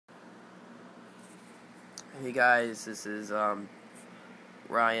Hey guys, this is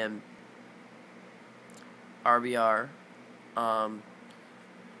Ryan RBR. So I want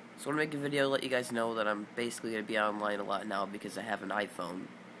to make a video to let you guys know that I'm basically going to be online a lot now because I have an iPhone.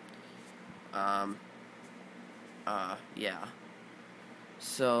 Yeah.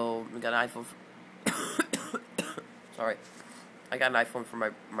 So I got an iPhone. Sorry, I got an iPhone for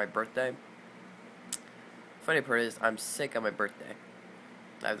my birthday. Funny part is I'm sick on my birthday.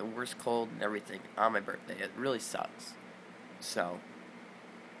 I have the worst cold and everything on my birthday. It really sucks. So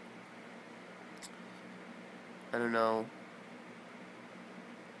I don't know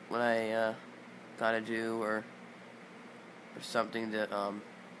what I gotta do or something that I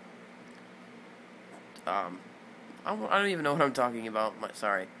don't even know what I'm talking about.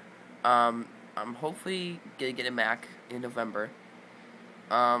 Sorry. I'm hopefully gonna get a Mac in November.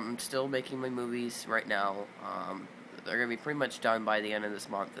 I'm still making my movies right now. They're gonna be pretty much done by the end of this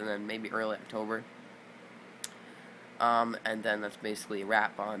month, and then maybe early October. And then that's basically a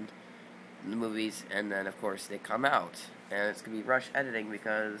wrap on the movies, and then of course they come out, and it's gonna be rush editing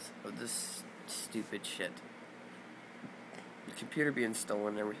because of this stupid shit. The computer being stolen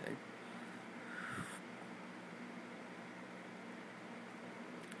and everything.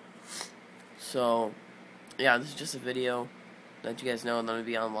 So, yeah, this is just a video. Let you guys know I'm gonna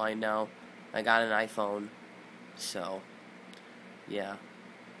be online now. I got an iPhone, so yeah.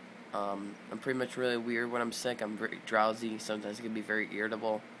 I'm pretty much really weird when I'm sick. I'm very drowsy. Sometimes it can be very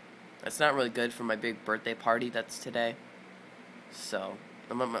irritable. That's not really good for my big birthday party that's today. So,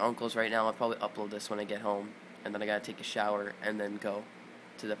 I'm at my uncle's right now. I'll probably upload this when I get home. And then I gotta take a shower and then go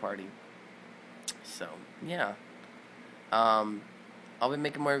to the party. So, yeah. I'll be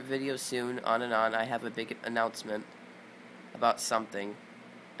making more videos soon, on and on. I have a big announcement about something.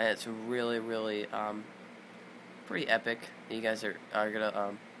 And it's really, really, pretty epic. You guys are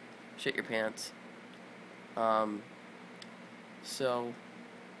gonna, shit your pants. So,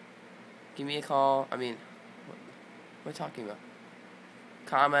 give me a call. I mean, what am I talking about?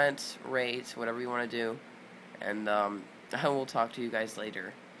 Comment, rate, whatever you want to do. And, I will talk to you guys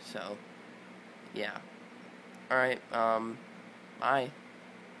later. So, yeah. Alright, bye.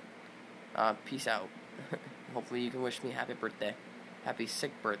 Peace out. Hopefully you can wish me happy birthday. Happy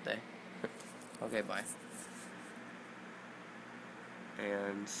sick birthday. Okay, bye.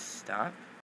 And stop.